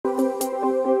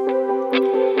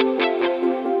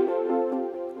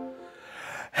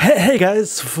Hey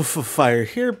guys, Fire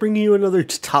here, bringing you another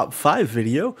top 5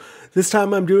 video. This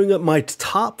time I'm doing up my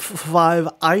top 5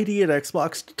 ID at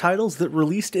Xbox titles that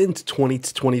released in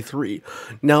 2023.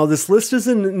 Now this list is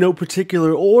in no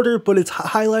particular order, but it's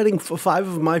highlighting 5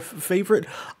 of my favorite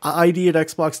ID at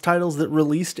Xbox titles that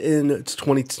released in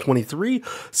 2023.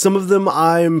 Some of them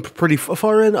I'm pretty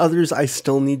far in, others I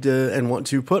still need to and want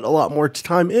to put a lot more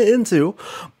time into.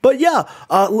 But yeah,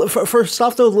 first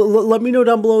off though, let me know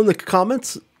down below in the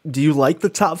comments. Do you like the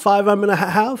top 5 I'm going to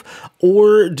have?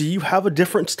 Or do you have a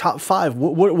different top 5?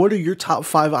 What are your top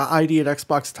 5 ID at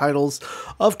Xbox titles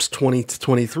of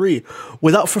 2023?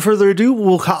 Without further ado,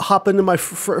 we'll hop into my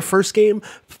first game,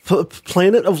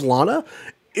 Planet of Lana.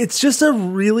 It's just a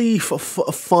really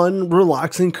fun,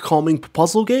 relaxing, calming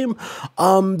puzzle game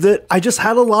that I just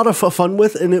had a lot of fun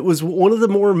with, and it was one of the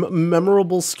more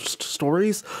memorable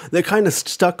stories that kind of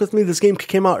stuck with me. This game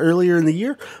came out earlier in the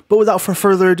year, but without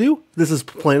further ado, this is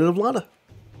Planet of Lana.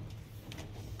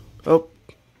 Oh.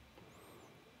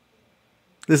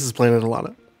 This is Planet of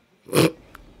Lana.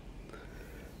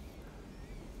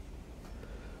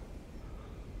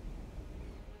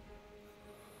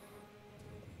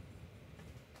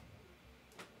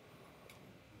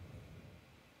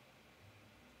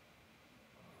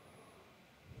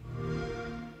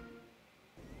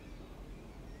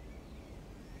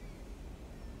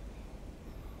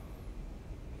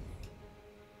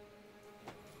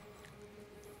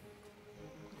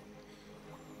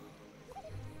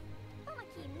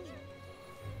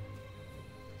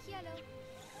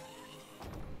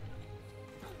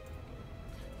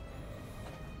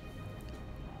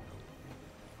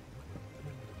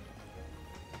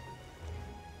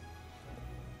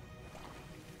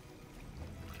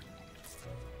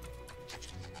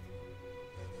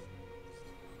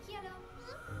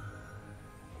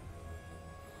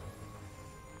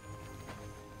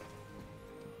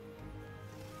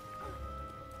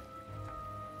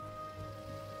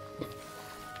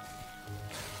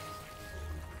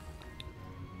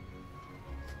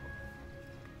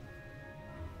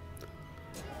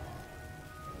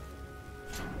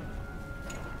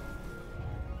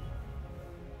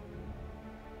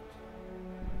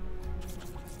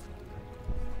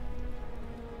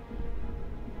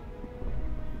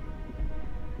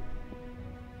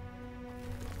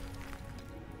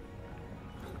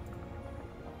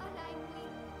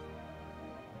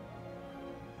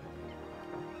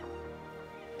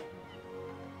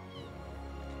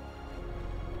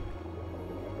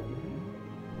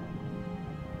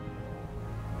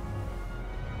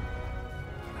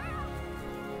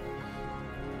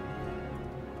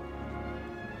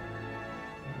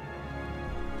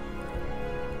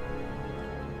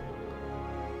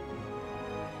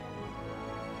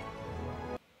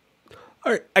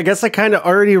 Alright, I guess I kind of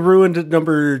already ruined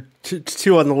number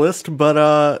 2 on the list,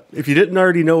 but if you didn't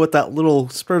already know what that little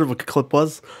spurt of a clip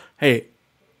was, hey,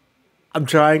 I'm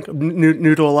trying. I'm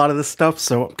new to a lot of this stuff,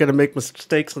 so I'm going to make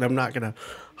mistakes, and I'm not going to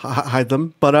hide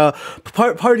them. But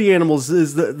Party Animals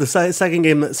is the second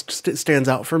game that stands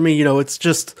out for me. You know, it's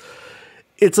just...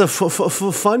 It's a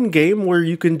fun game where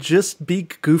you can just be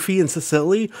goofy and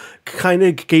silly. Kind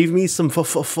of gave me some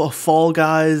Fall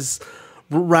Guys...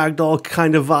 ragdoll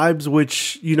kind of vibes,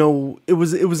 which, you know, it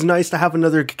was nice to have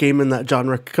another game in that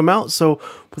genre come out. So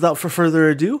without further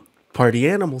ado, Party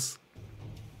Animals.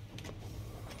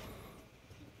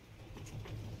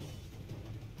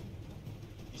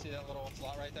 You see that little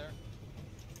slot right there?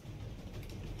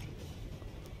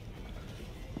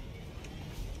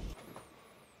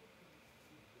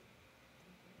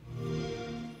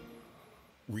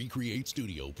 Recreate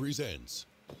Studio presents.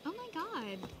 Oh my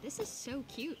god, this is so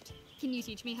cute. Can you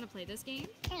teach me how to play this game?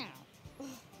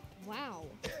 Wow.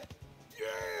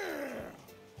 Yeah!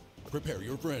 Prepare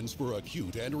your friends for a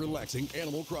cute and relaxing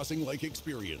Animal Crossing-like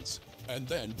experience, and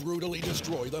then brutally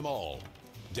destroy them all.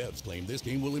 Devs claim this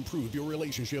game will improve your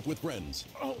relationship with friends.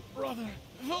 Oh, brother,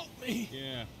 help me!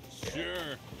 Yeah,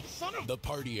 sure. Son of... The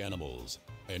Party Animals,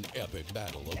 an epic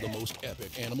battle of the most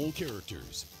epic animal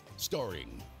characters,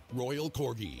 starring Royal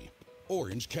Corgi,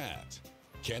 Orange Cat,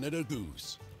 Canada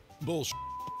Goose, Bullshit,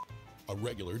 a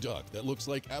regular duck that looks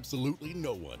like absolutely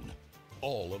no one.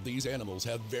 All of these animals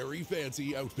have very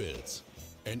fancy outfits.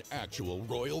 An actual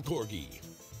Royal Corgi,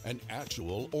 an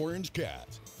actual Orange Cat,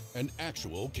 an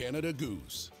actual Canada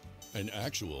Goose, an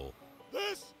actual...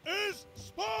 This is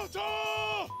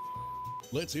Sparta!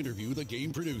 Let's interview the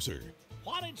game producer.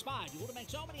 What inspired you to make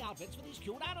so many outfits for these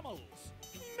cute animals?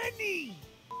 Many!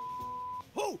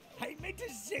 Oh, I meant to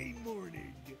say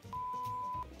morning.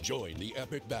 Join the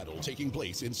epic battle taking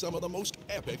place in some of the most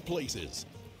epic places.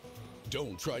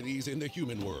 Don't try these in the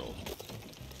human world.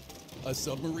 A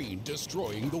submarine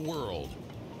destroying the world.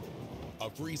 A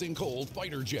freezing cold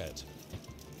fighter jet.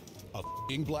 A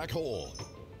f***ing black hole.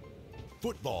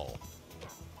 Football.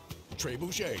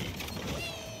 Trebuchet.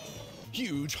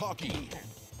 Huge hockey.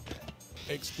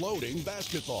 Exploding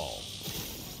basketball.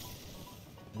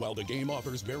 While the game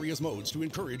offers various modes to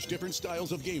encourage different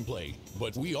styles of gameplay,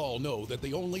 but we all know that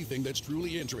the only thing that's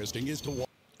truly interesting is to watch.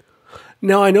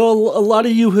 Now, I know a lot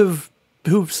of you who've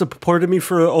supported me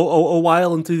for a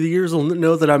while and through the years will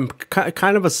know that I'm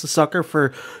kind of a sucker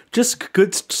for just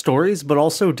good stories, but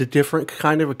also to different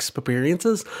kind of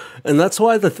experiences. And that's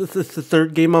why the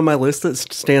third game on my list that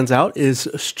stands out is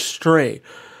Stray.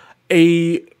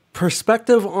 A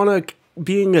perspective on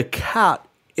being a cat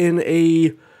in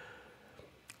a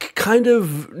kind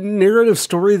of narrative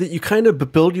story that you kind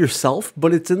of build yourself,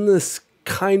 but it's in this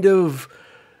kind of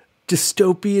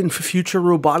dystopian future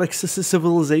robotic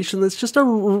civilization that's just a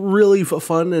really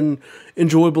fun and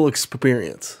enjoyable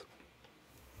experience.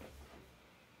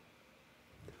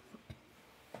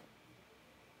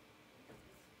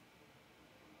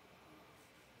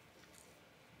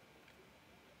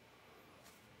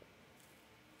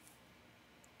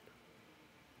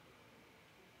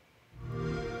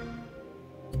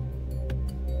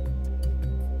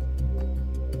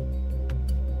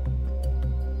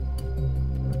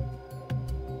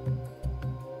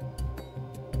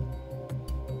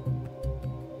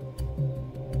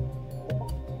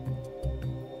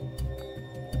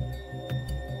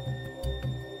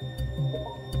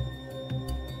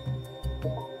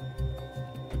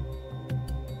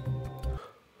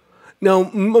 Now,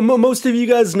 most of you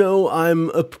guys know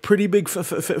I'm a pretty big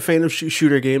fan of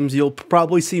shooter games. You'll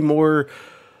probably see more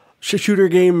shooter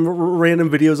game random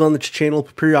videos on the channel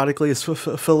periodically as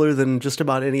filler than just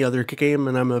about any other game,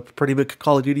 and I'm a pretty big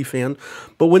Call of Duty fan.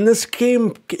 But when this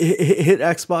game hit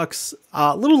Xbox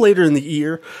a little later in the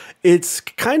year, it's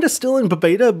kind of still in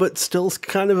beta, but still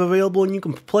kind of available and you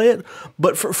can play it.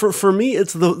 But for me,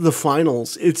 it's the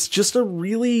finals. It's just a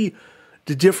really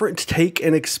different take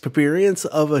and experience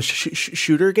of a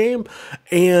shooter game,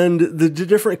 and the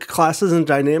different classes and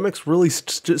dynamics really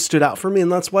stood out for me,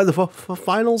 and that's why the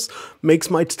finals makes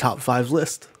my top 5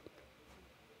 list.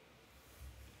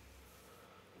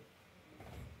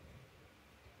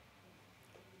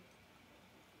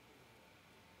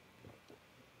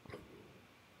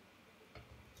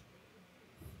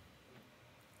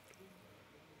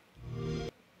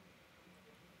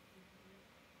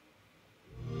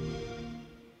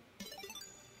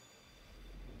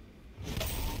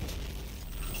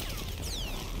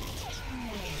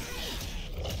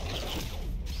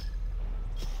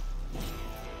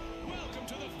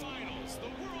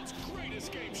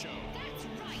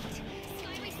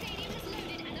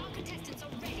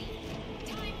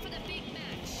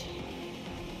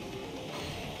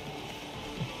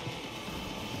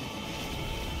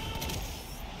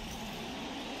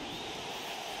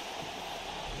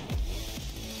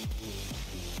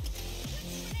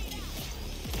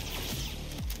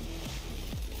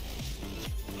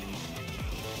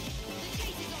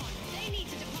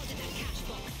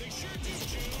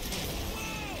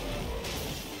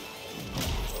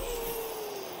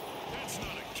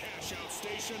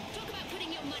 Talk about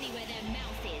putting your money where their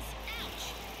mouth is.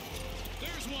 Ouch!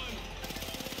 There's one!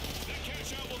 That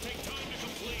cash out will take time to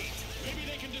complete. Maybe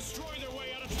they can destroy their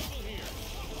way out of trouble here.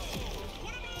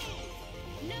 What a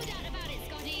move! No doubt about it,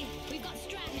 Scotty. We've got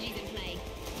strategies in play.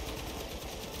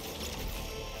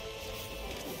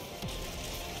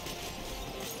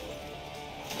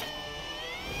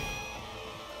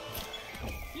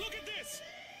 Look at this!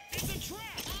 It's a trap!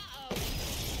 Uh-oh.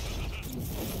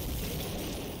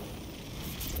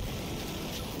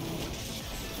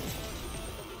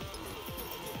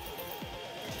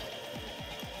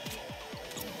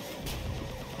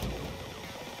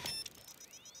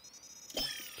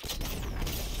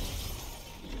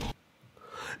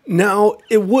 Now,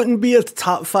 it wouldn't be a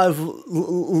top 5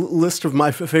 list of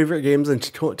my favorite games in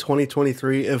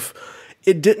 2023 if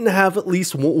it didn't have at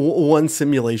least one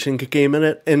simulation game in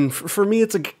it. And for me,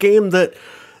 it's a game that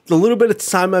the little bit of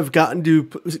time I've gotten to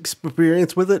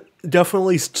experience with it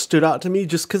definitely stood out to me,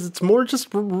 just because it's more just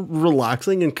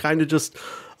relaxing and kind of just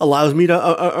allows me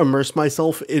to immerse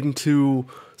myself into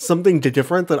something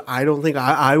different that I don't think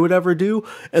I would ever do.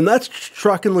 And that's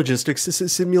Truck and Logistics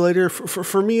Simulator.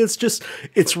 For me,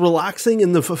 it's relaxing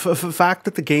in the fact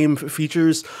that the game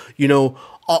features, you know,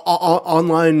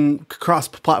 online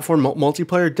cross-platform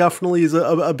multiplayer definitely is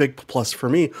a big plus for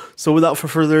me. So without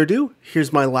further ado,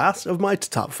 here's my last of my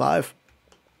top 5.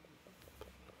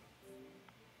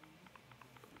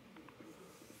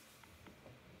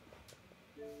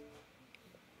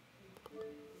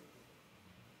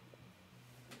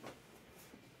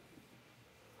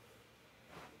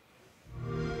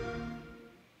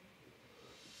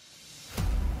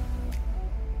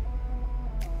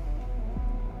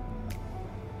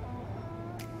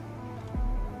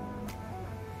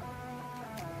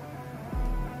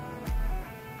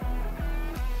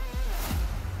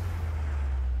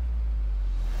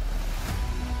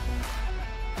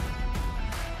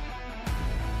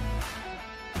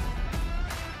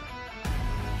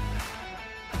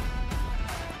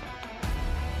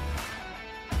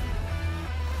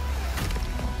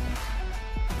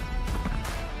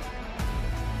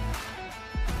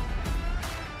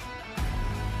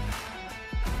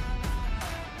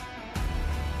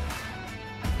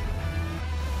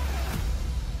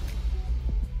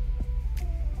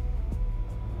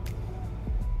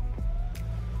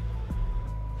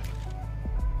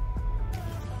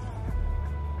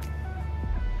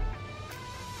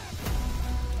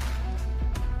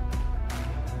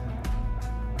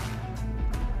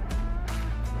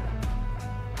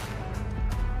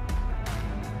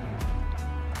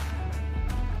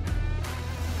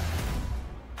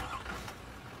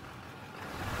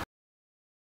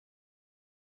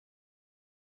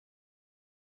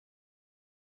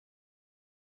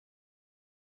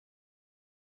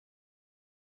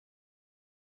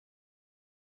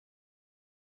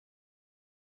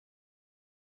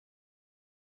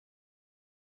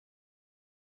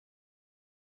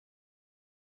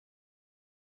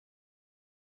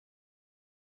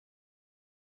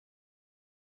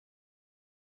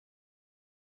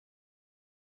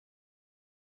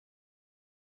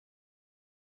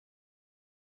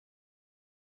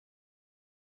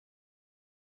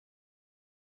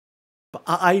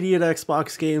 ID at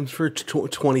Xbox games for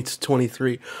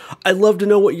 2023. I'd love to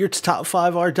know what your top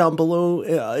 5 are down below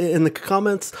in the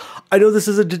comments. I know this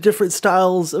is a different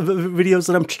styles of videos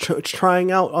that I'm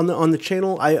trying out on the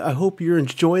channel. I hope you're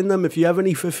enjoying them. If you have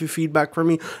any feedback for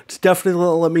me, just definitely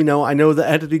let me know. I know the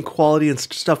editing quality and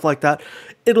stuff like that,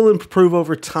 it'll improve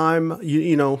over time,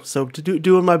 you know, so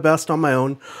doing my best on my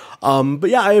own. But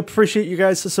yeah, I appreciate you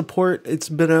guys' support. It's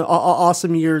been an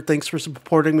awesome year. Thanks for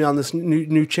supporting me on this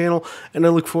new channel, and I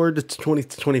look forward to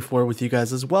 2024 with you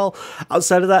guys as well.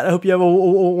 Outside of that, I hope you have a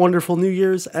wonderful New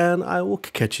Year's, and I will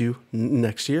catch you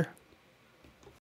next year.